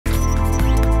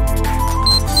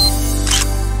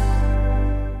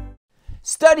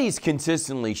Studies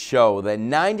consistently show that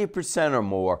 90% or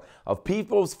more of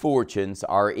people's fortunes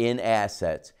are in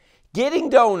assets. Getting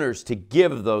donors to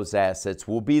give those assets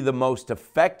will be the most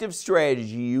effective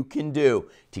strategy you can do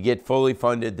to get fully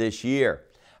funded this year.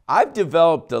 I've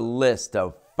developed a list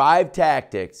of 5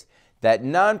 tactics that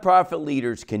nonprofit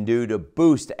leaders can do to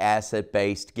boost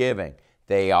asset-based giving.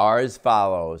 They are as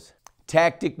follows.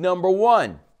 Tactic number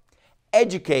 1,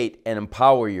 educate and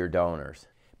empower your donors.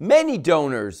 Many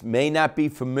donors may not be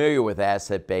familiar with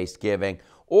asset-based giving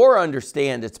or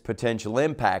understand its potential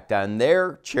impact on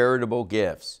their charitable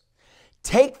gifts.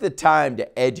 Take the time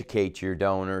to educate your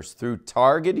donors through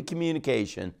targeted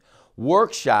communication,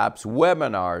 workshops,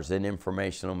 webinars, and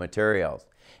informational materials.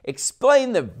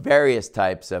 Explain the various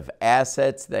types of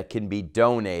assets that can be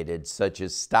donated, such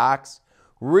as stocks,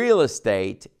 real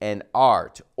estate, and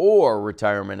art or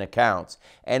retirement accounts,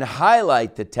 and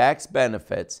highlight the tax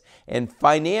benefits and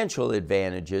financial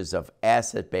advantages of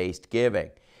asset-based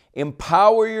giving.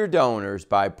 Empower your donors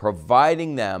by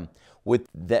providing them with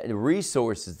the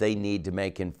resources they need to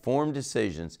make informed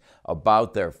decisions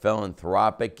about their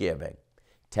philanthropic giving.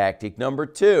 Tactic number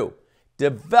 2,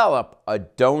 develop a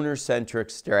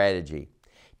donor-centric strategy.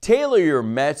 Tailor your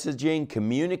messaging,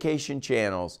 communication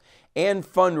channels, and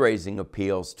fundraising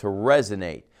appeals to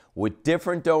resonate with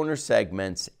different donor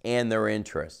segments and their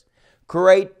interests.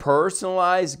 Create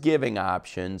personalized giving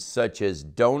options such as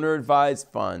donor-advised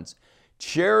funds,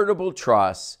 charitable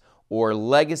trusts, or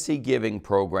legacy giving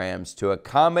programs to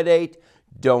accommodate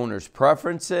donors'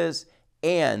 preferences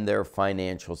and their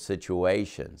financial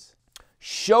situations.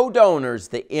 Show donors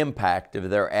the impact of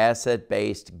their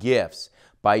asset-based gifts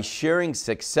by sharing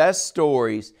success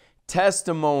stories,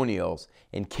 testimonials,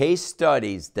 and case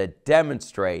studies that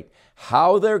demonstrate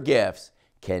how their gifts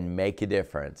can make a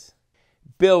difference.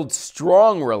 Build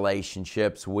strong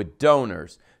relationships with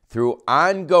donors through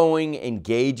ongoing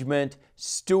engagement,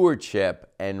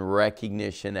 stewardship, and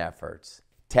recognition efforts.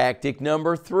 Tactic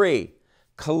number 3,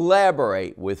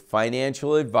 collaborate with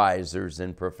financial advisors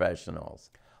and professionals.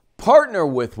 Partner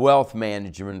with wealth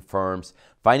management firms,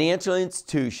 financial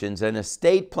institutions, and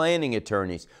estate planning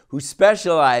attorneys who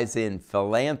specialize in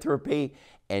philanthropy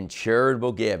and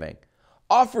charitable giving.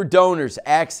 Offer donors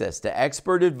access to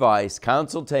expert advice,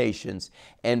 consultations,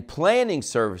 and planning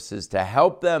services to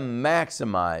help them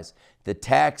maximize the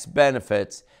tax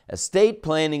benefits, estate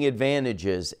planning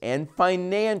advantages, and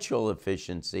financial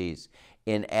efficiencies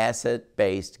in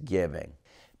asset-based giving.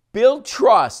 Build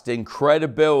trust and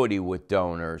credibility with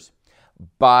donors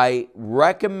by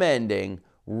recommending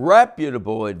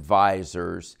reputable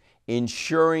advisors,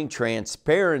 ensuring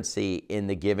transparency in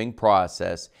the giving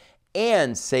process,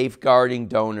 and safeguarding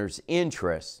donors'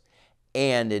 interests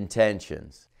and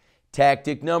intentions.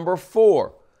 Tactic number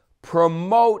 4,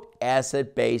 promote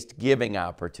asset-based giving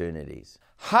opportunities.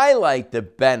 Highlight the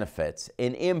benefits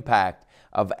and impact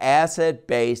of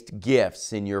asset-based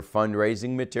gifts in your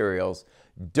fundraising materials,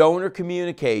 donor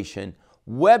communication,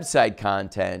 website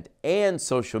content, and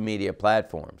social media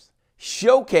platforms.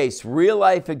 Showcase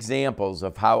real-life examples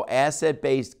of how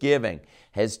asset-based giving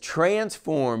has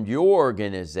transformed your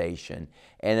organization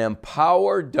and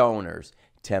empowered donors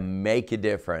to make a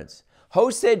difference.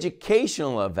 Host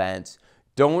educational events,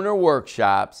 donor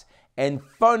workshops, and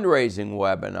fundraising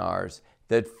webinars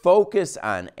that focus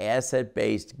on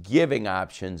asset-based giving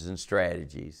options and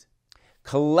strategies.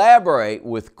 Collaborate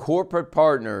with corporate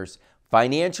partners,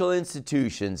 financial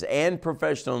institutions, and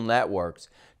professional networks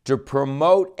to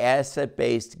promote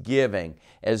asset-based giving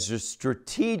as a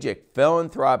strategic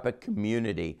philanthropic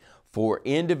community for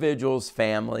individuals,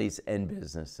 families, and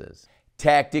businesses.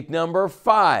 Tactic number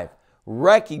 5,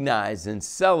 recognize and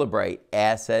celebrate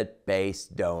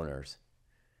asset-based donors.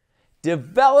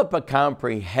 Develop a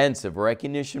comprehensive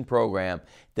recognition program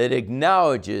that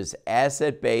acknowledges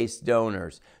asset-based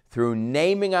donors through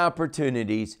naming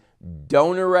opportunities,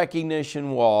 donor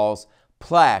recognition walls,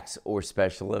 plaques, or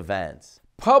special events.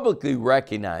 Publicly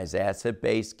recognize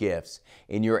asset-based gifts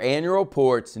in your annual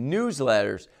reports,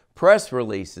 newsletters, press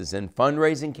releases, and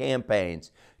fundraising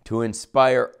campaigns to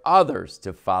inspire others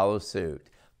to follow suit.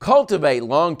 Cultivate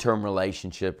long-term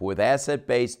relationships with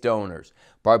asset-based donors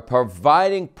by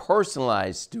providing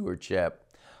personalized stewardship,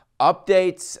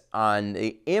 updates on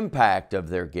the impact of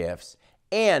their gifts,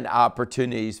 and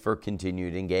opportunities for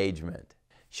continued engagement.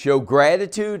 Show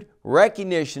gratitude,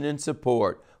 recognition, and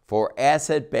support for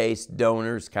asset-based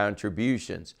donors'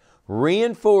 contributions,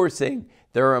 reinforcing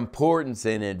their importance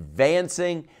in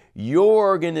advancing your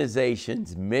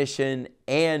organization's mission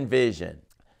and vision.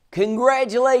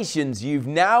 Congratulations, you've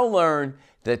now learned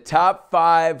the top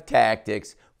 5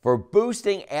 tactics for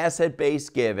boosting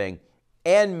asset-based giving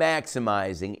and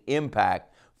maximizing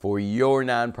impact for your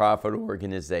nonprofit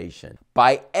organization.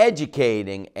 By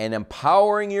educating and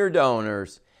empowering your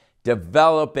donors,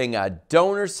 developing a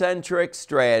donor-centric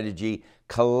strategy,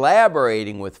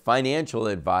 collaborating with financial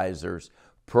advisors,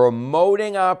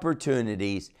 promoting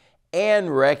opportunities,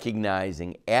 and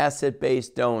recognizing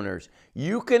asset-based donors,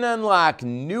 you can unlock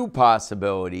new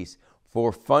possibilities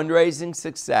for fundraising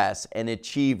success and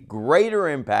achieve greater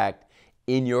impact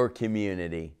in your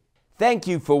community. Thank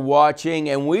you for watching,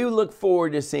 and we look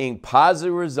forward to seeing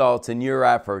positive results in your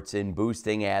efforts in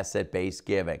boosting asset-based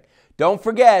giving. Don't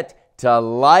forget to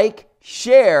like,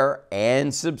 share,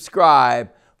 and subscribe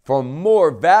for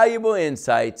more valuable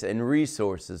insights and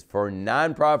resources for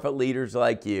nonprofit leaders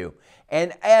like you.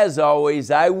 And as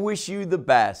always, I wish you the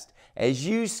best as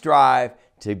you strive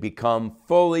to become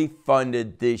fully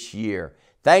funded this year.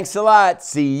 Thanks a lot.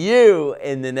 See you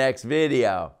in the next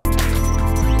video.